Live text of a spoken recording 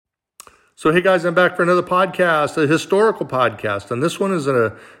So, hey guys, I'm back for another podcast, a historical podcast. And this one is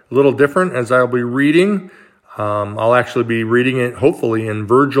a little different as I'll be reading. I'll actually be reading it, hopefully, in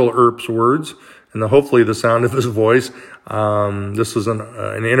Virgil Earp's words and hopefully the sound of his voice. This was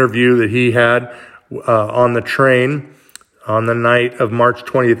an interview that he had on the train on the night of March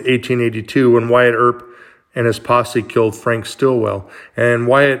 20th, 1882, when Wyatt Earp and his posse killed Frank Stilwell. And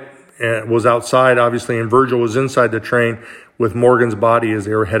Wyatt was outside, obviously, and Virgil was inside the train with Morgan's body as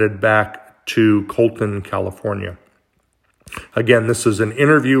they were headed back to Colton, California. Again, this is an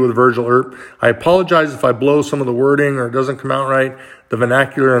interview with Virgil Earp. I apologize if I blow some of the wording or it doesn't come out right. The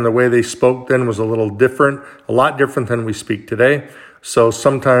vernacular and the way they spoke then was a little different, a lot different than we speak today. So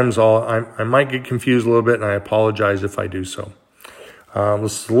sometimes I might get confused a little bit, and I apologize if I do so.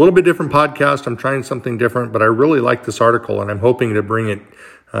 This is a little bit different podcast. I'm trying something different, but I really like this article, and I'm hoping to bring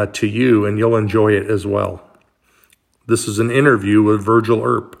it to you, and you'll enjoy it as well. This is an interview with Virgil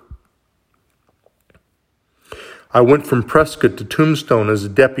Earp. I went from Prescott to Tombstone as a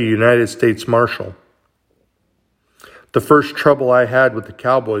Deputy United States Marshal. The first trouble I had with the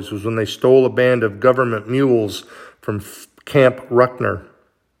cowboys was when they stole a band of government mules from Camp Ruckner.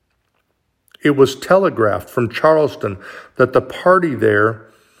 It was telegraphed from Charleston that the party there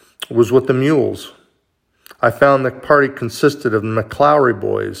was with the mules. I found the party consisted of the McClowry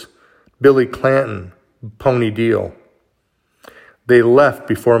boys, Billy Clanton, Pony Deal. They left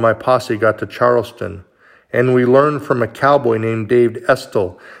before my posse got to Charleston, and we learned from a cowboy named Dave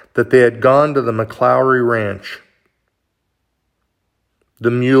Estill that they had gone to the McClowry Ranch.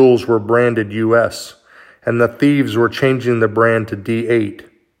 The mules were branded U.S., and the thieves were changing the brand to D8.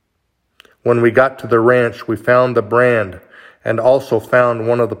 When we got to the ranch, we found the brand and also found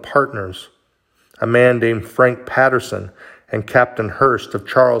one of the partners, a man named Frank Patterson and Captain Hurst of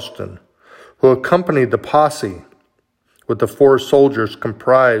Charleston, who accompanied the posse with the 4 soldiers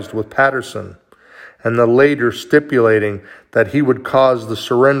comprised with Patterson, and the later stipulating that he would cause the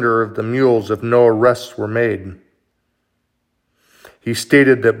surrender of the mules if no arrests were made. He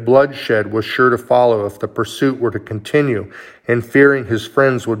stated that bloodshed was sure to follow if the pursuit were to continue, and fearing his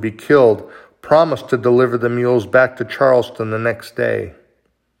friends would be killed, promised to deliver the mules back to Charleston the next day.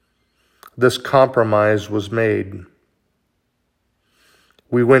 This compromise was made.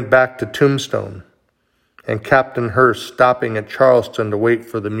 We went back to Tombstone, and Captain Hurst stopping at Charleston to wait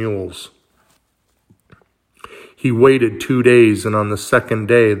for the mules. He waited 2 days, and on the second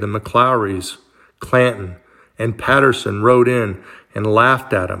day, the McClowrys, Clanton, and Patterson rode in and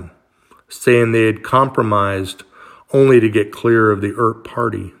laughed at him, saying they had compromised only to get clear of the Earp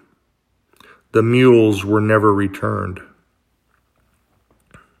party. The mules were never returned.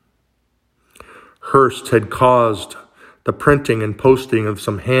 Hurst had caused the printing and posting of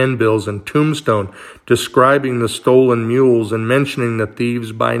some handbills in Tombstone describing the stolen mules and mentioning the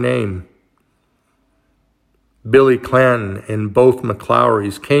thieves by name. Billy Clanton and both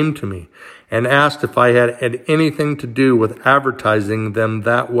McClowrys came to me and asked if I had anything to do with advertising them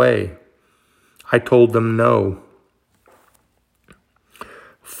that way. I told them no.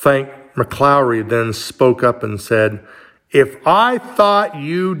 Frank McClowry then spoke up and said, "If I thought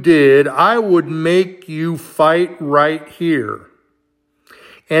you did, I would make you fight right here.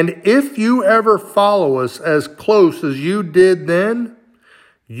 And if you ever follow us as close as you did then,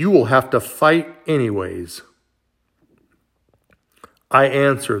 you will have to fight anyways." I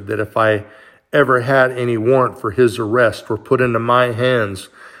answered that if I ever had any warrant for his arrest were put into my hands,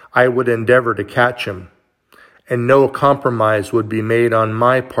 I would endeavor to catch him, and no compromise would be made on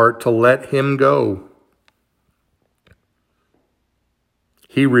my part to let him go.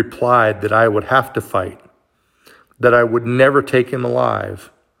 He replied that I would have to fight, that I would never take him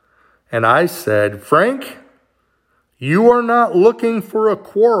alive. And I said, "Frank, you are not looking for a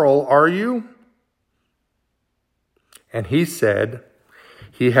quarrel, are you?" And he said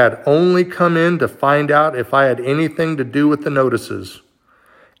he had only come in to find out if I had anything to do with the notices,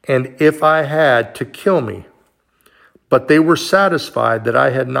 and if I had, to kill me. But they were satisfied that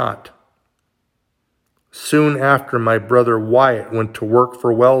I had not. Soon after, my brother Wyatt went to work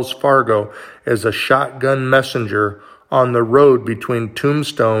for Wells Fargo as a shotgun messenger on the road between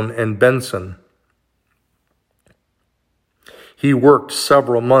Tombstone and Benson. He worked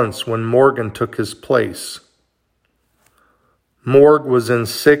several months when Morgan took his place. Morg was in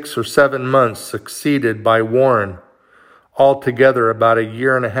 6 or 7 months, succeeded by Warren, altogether about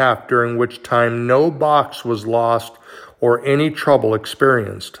 1.5 years, during which time no box was lost or any trouble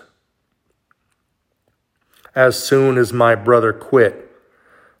experienced. As soon as my brother quit,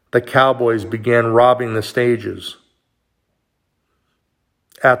 the cowboys began robbing the stages.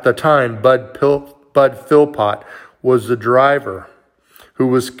 At the time, Bud Philpott was the driver, who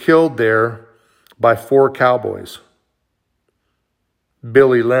was killed there by 4 cowboys.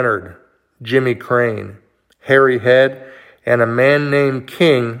 Billy Leonard, Jimmy Crane, Harry Head, and a man named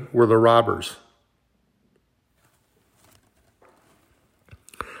King were the robbers.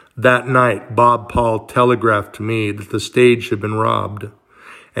 That night, Bob Paul telegraphed to me that the stage had been robbed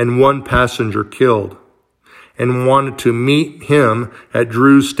and 1 passenger killed, and wanted to meet him at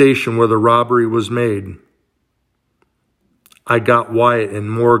Drew's station where the robbery was made. I got Wyatt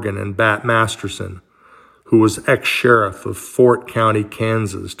and Morgan and Bat Masterson, who was ex-sheriff of Fort County,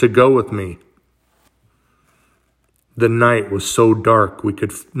 Kansas, to go with me. The night was so dark we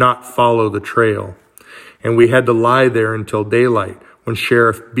could not follow the trail, and we had to lie there until daylight when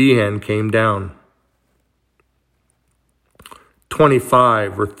Sheriff Behan came down.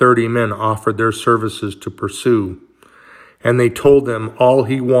 25 or 30 men offered their services to pursue, and they told them all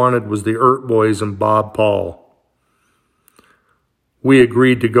he wanted was the Earp boys and Bob Paul. We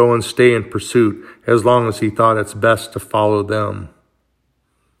agreed to go and stay in pursuit as long as he thought it's best to follow them.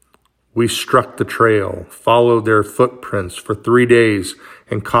 We struck the trail, followed their footprints for 3 days,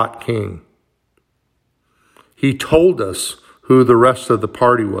 and caught King. He told us who the rest of the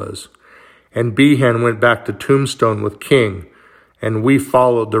party was, and Behan went back to Tombstone with King, and we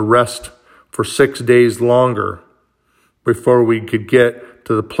followed the rest for 6 days longer before we could get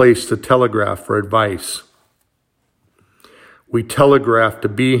to the place to telegraph for advice. We telegraphed to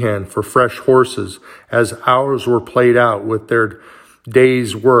Behan for fresh horses as hours were played out with their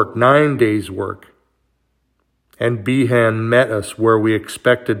day's work, 9 days' work. And Behan met us where we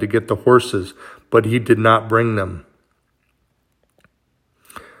expected to get the horses, but he did not bring them.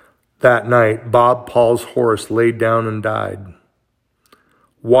 That night, Bob Paul's horse laid down and died.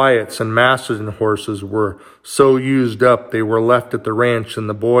 Wyatt's and Masterson horses were so used up they were left at the ranch, and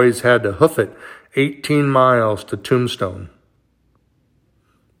the boys had to hoof it 18 miles to Tombstone.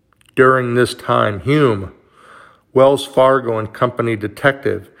 During this time, Hume, Wells Fargo and Company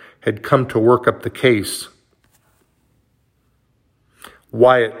detective, had come to work up the case.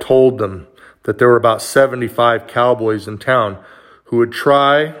 Wyatt told them that there were about 75 cowboys in town who would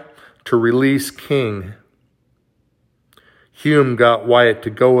try to release King. Hume got Wyatt to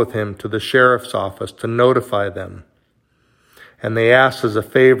go with him to the sheriff's office to notify them, and they asked as a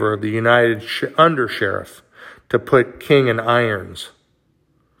favor of the United undersheriff to put King in irons.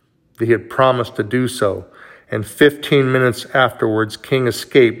 He had promised to do so, and 15 minutes afterwards, King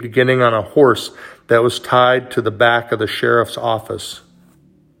escaped, getting on a horse that was tied to the back of the sheriff's office.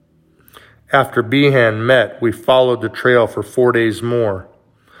 After Behan met, we followed the trail for 4 days more,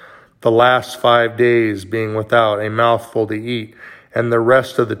 the last 5 days being without a mouthful to eat, and the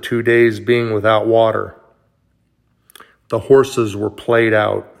rest of the 2 days being without water. The horses were played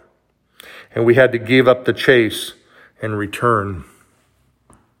out, and we had to give up the chase and return.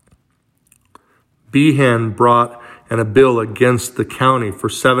 Behan brought a bill against the county for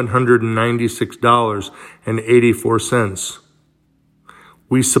 $796.84.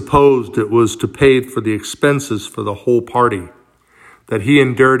 We supposed it was to pay for the expenses for the whole party, that he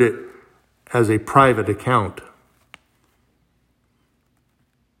endured it as a private account.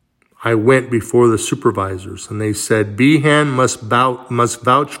 I went before the supervisors, and they said, Behan must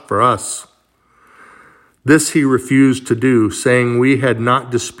vouch for us. This he refused to do, saying we had not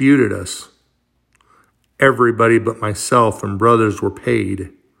disputed us. Everybody but myself and brothers were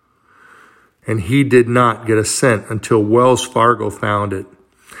paid, and he did not get a cent until Wells Fargo found it.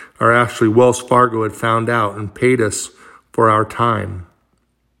 Or actually, Wells Fargo had found out and paid us for our time.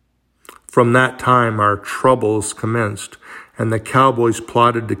 From that time, our troubles commenced, and the cowboys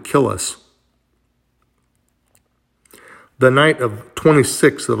plotted to kill us. The night of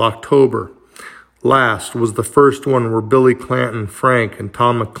 26th of October last was the first one where Billy Clanton, Frank, and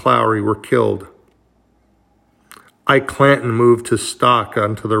Tom McClowry were killed. Ike Clanton moved his stock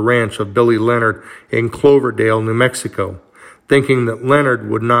onto the ranch of Billy Leonard in Cloverdale, New Mexico, thinking that Leonard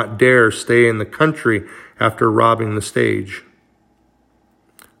would not dare stay in the country after robbing the stage.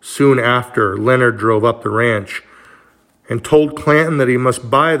 Soon after, Leonard drove up the ranch and told Clanton that he must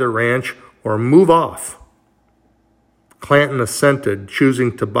buy the ranch or move off. Clanton assented,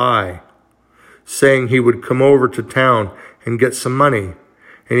 choosing to buy, saying he would come over to town and get some money,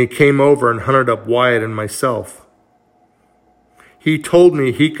 and he came over and hunted up Wyatt and myself. He told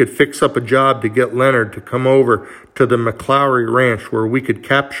me he could fix up a job to get Leonard to come over to the McClowry Ranch where we could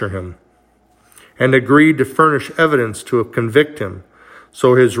capture him, and agreed to furnish evidence to convict him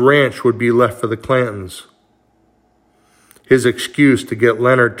so his ranch would be left for the Clantons. His excuse to get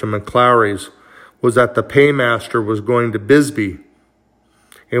Leonard to McClowry's was that the paymaster was going to Bisbee,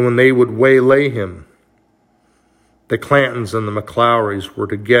 and when they would waylay him. The Clantons and the McLauries were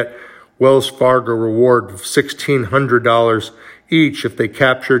to get Wells Fargo reward of $1,600 each if they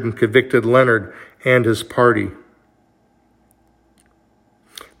captured and convicted Leonard and his party.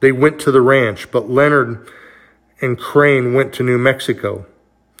 They went to the ranch, but Leonard and Crane went to New Mexico,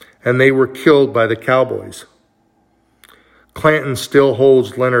 and they were killed by the cowboys. Clanton still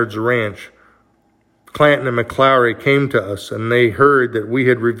holds Leonard's ranch. Clanton and McLaury came to us, and they heard that we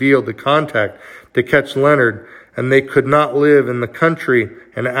had revealed the contact to catch Leonard, and they could not live in the country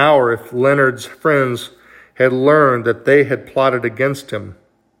an hour if Leonard's friends had learned that they had plotted against him.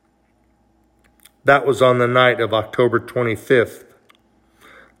 That was on the night of October 25th.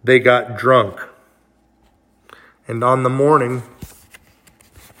 They got drunk. And on the morning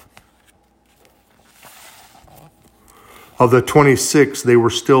of the 26th, they were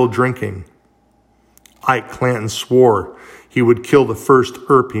still drinking. Ike Clanton swore he would kill the first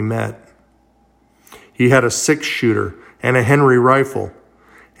Earp he met. He had a 6-shooter and a Henry rifle,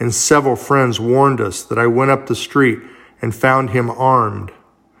 and several friends warned us that I went up the street and found him armed,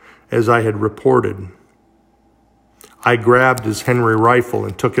 as I had reported. I grabbed his Henry rifle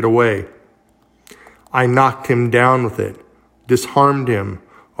and took it away. I knocked him down with it, disarmed him,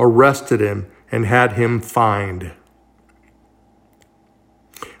 arrested him, and had him fined.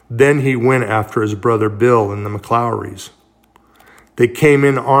 Then he went after his brother Bill and the McLauries. They came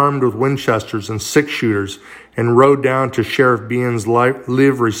in armed with Winchesters and 6-shooters and rode down to Sheriff Behan's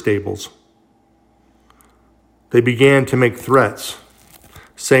livery stables. They began to make threats,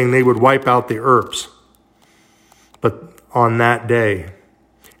 saying they would wipe out the Earps. But on that day,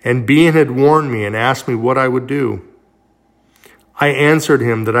 and Behan had warned me and asked me what I would do. I answered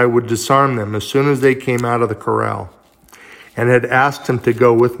him that I would disarm them as soon as they came out of the corral, and had asked him to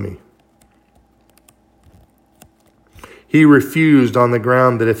go with me. He refused on the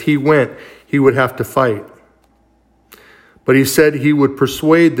ground that if he went, he would have to fight. But he said he would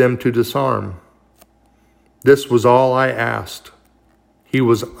persuade them to disarm. This was all I asked. He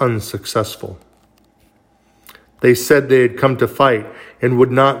was unsuccessful. They said they had come to fight and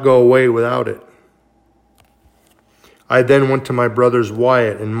would not go away without it. I then went to my brothers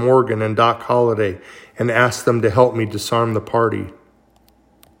Wyatt and Morgan and Doc Holliday and asked them to help me disarm the party.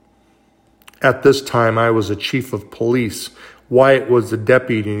 At this time, I was a chief of police. Wyatt was the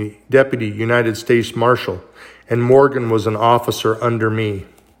deputy United States Marshal, and Morgan was an officer under me.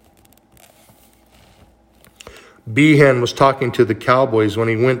 Behan was talking to the cowboys when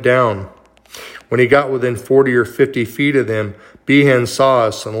he went down. When he got within 40 or 50 feet of them, Behan saw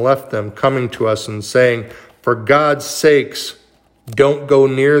us and left them, coming to us and saying, "For God's sakes, don't go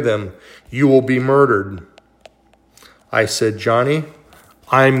near them. You will be murdered." I said, "Johnny,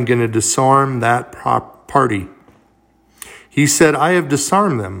 I'm going to disarm that party." He said, "I have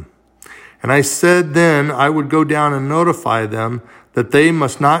disarmed them." And I said then I would go down and notify them that they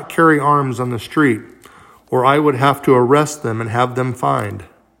must not carry arms on the street, or I would have to arrest them and have them fined.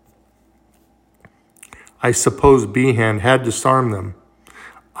 I suppose Behan had disarmed them.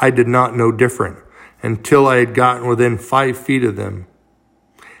 I did not know different until I had gotten within 5 feet of them.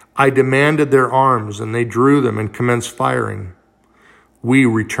 I demanded their arms, and they drew them and commenced firing. We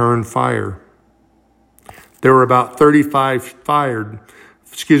returned fire. There were about 35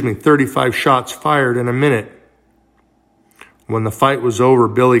 shots fired in a minute. When the fight was over,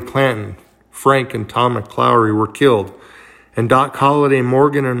 Billy Clanton, Frank, and Tom McLaury were killed, and Doc Holliday,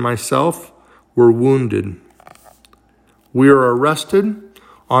 Morgan, and myself were wounded. We were arrested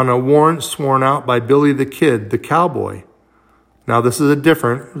on a warrant sworn out by Billy the Kid, the cowboy. Now, this is a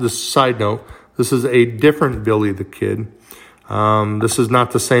different Billy the Kid. This is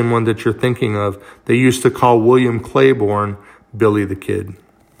not the same one that you're thinking of. They used to call William Claiborne Billy the Kid.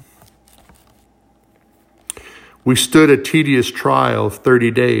 We stood a tedious trial of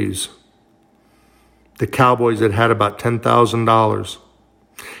 30 days. The cowboys had had about $10,000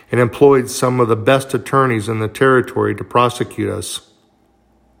 and employed some of the best attorneys in the territory to prosecute us.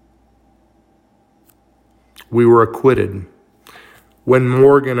 We were acquitted. When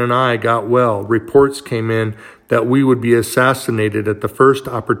Morgan and I got well, reports came in that we would be assassinated at the first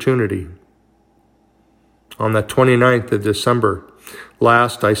opportunity. On the 29th of December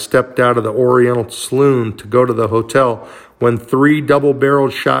last, I stepped out of the Oriental Saloon to go to the hotel when 3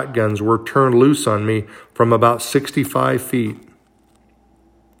 double-barreled shotguns were turned loose on me from about 65 feet.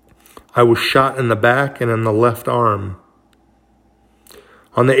 I was shot in the back and in the left arm.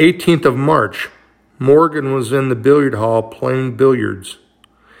 On the 18th of March, Morgan was in the billiard hall playing billiards.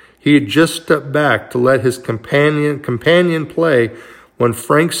 He had just stepped back to let his companion play when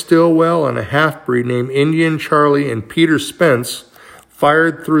Frank Stillwell and a half-breed named Indian Charlie and Peter Spence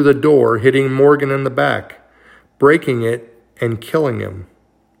fired through the door, hitting Morgan in the back. breaking it and killing him.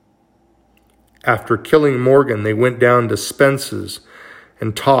 After killing Morgan, they went down to Spence's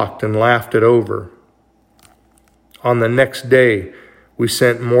and talked and laughed it over. On the next day, we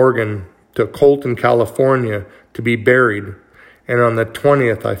sent Morgan to Colton, California to be buried, and on the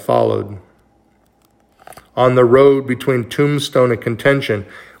 20th I followed. On the road between Tombstone and Contention,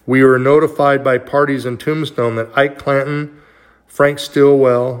 we were notified by parties in Tombstone that Ike Clanton, Frank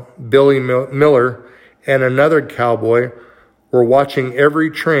Stilwell, Billy Miller, and another cowboy were watching every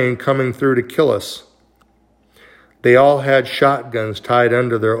train coming through to kill us. They all had shotguns tied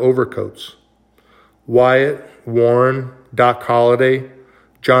under their overcoats. Wyatt, Warren, Doc Holliday,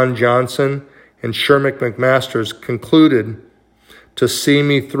 John Johnson, and Sherman McMasters concluded to see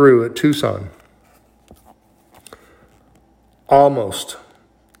me through at Tucson. Almost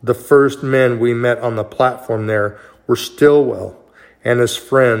the first men we met on the platform there were Stilwell and his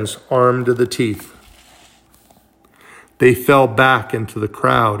friends, armed to the teeth. They fell back into the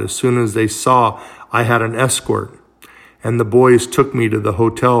crowd as soon as they saw I had an escort, and the boys took me to the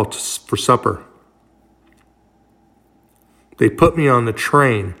hotel for supper. They put me on the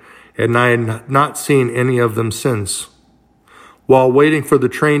train, and I had not seen any of them since. While waiting for the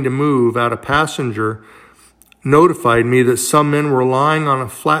train to move out, a passenger notified me that some men were lying on a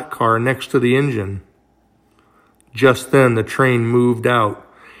flat car next to the engine. Just then the train moved out,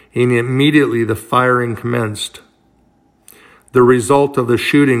 and immediately the firing commenced. The result of the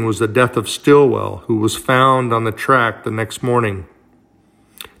shooting was the death of Stilwell, who was found on the track the next morning.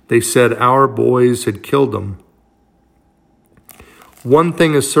 They said our boys had killed him. One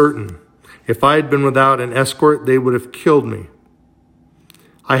thing is certain, if I had been without an escort, they would have killed me.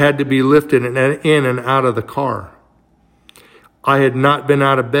 I had to be lifted in and out of the car. I had not been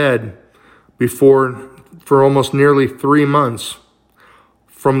out of bed before for almost nearly 3 months.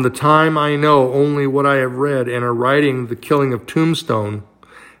 From the time I know only what I have read and are writing the killing of Tombstone,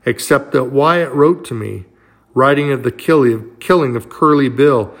 except that Wyatt wrote to me, writing of the killing of Curly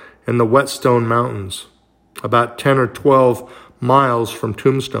Bill in the Whetstone Mountains, about 10 or 12 miles from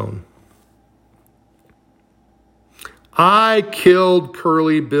Tombstone. I killed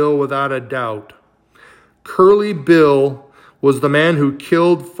Curly Bill without a doubt. Curly Bill was the man who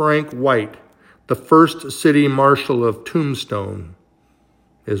killed Frank White, the first city marshal of Tombstone,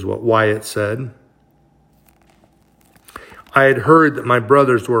 is what Wyatt said. I had heard that my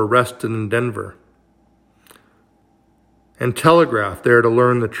brothers were arrested in Denver and telegraphed there to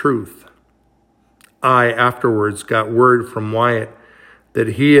learn the truth. I afterwards got word from Wyatt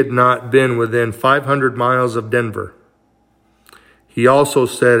that he had not been within 500 miles of Denver. He also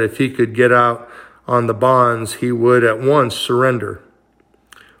said if he could get out on the bonds, he would at once surrender,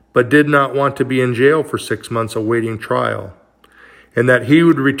 but did not want to be in jail for 6 months awaiting trial, and that he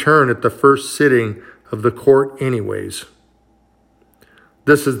would return at the first sitting of the court anyways.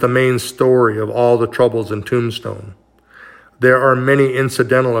 This is the main story of all the troubles in Tombstone. There are many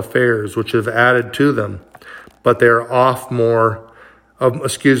incidental affairs which have added to them, but they are of more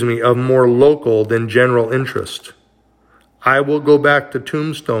local than general interest. I will go back to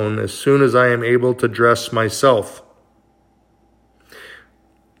Tombstone as soon as I am able to dress myself.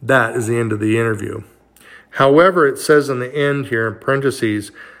 That is the end of the interview. However, it says in the end here in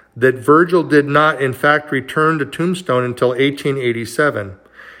parentheses that Virgil did not in fact return to Tombstone until 1887.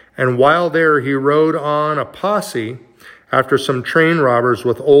 And while there, he rode on a posse after some train robbers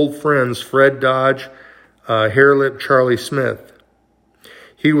with old friends Fred Dodge, Hairlip Charlie Smith.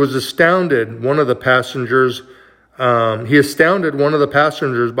 He astounded one of the passengers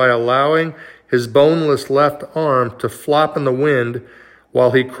by allowing his boneless left arm to flop in the wind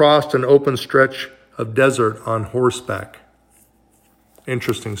while he crossed an open stretch of desert on horseback.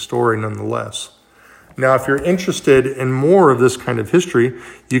 Interesting story nonetheless. Now, if you're interested in more of this kind of history,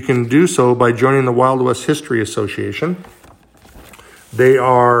 you can do so by joining the Wild West History Association. They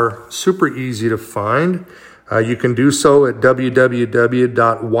are super easy to find. You can do so at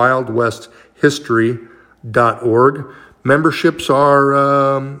www.wildwesthistory.org. Memberships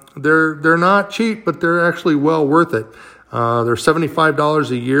are, they're not cheap, but they're actually well worth it. They're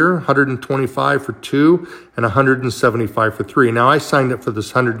 $75 a year, $125 for 2, and $175 for 3. Now, I signed up for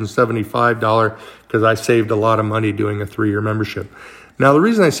this $175 because I saved a lot of money doing a 3-year membership. Now, the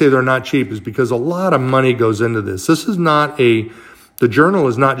reason I say they're not cheap is because a lot of money goes into this. The Journal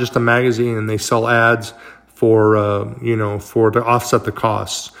is not just a magazine and they sell ads for to offset the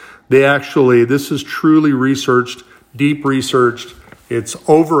costs. This is truly researched, deep researched. It's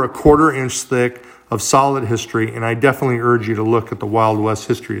over a 1/4 inch thick of solid history, and I definitely urge you to look at the Wild West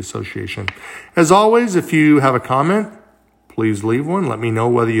History Association. As always, if you have a comment, please leave one. Let me know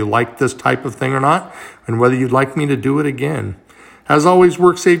whether you like this type of thing or not, and whether you'd like me to do it again. As always,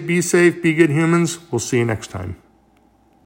 work safe, be good humans. We'll see you next time.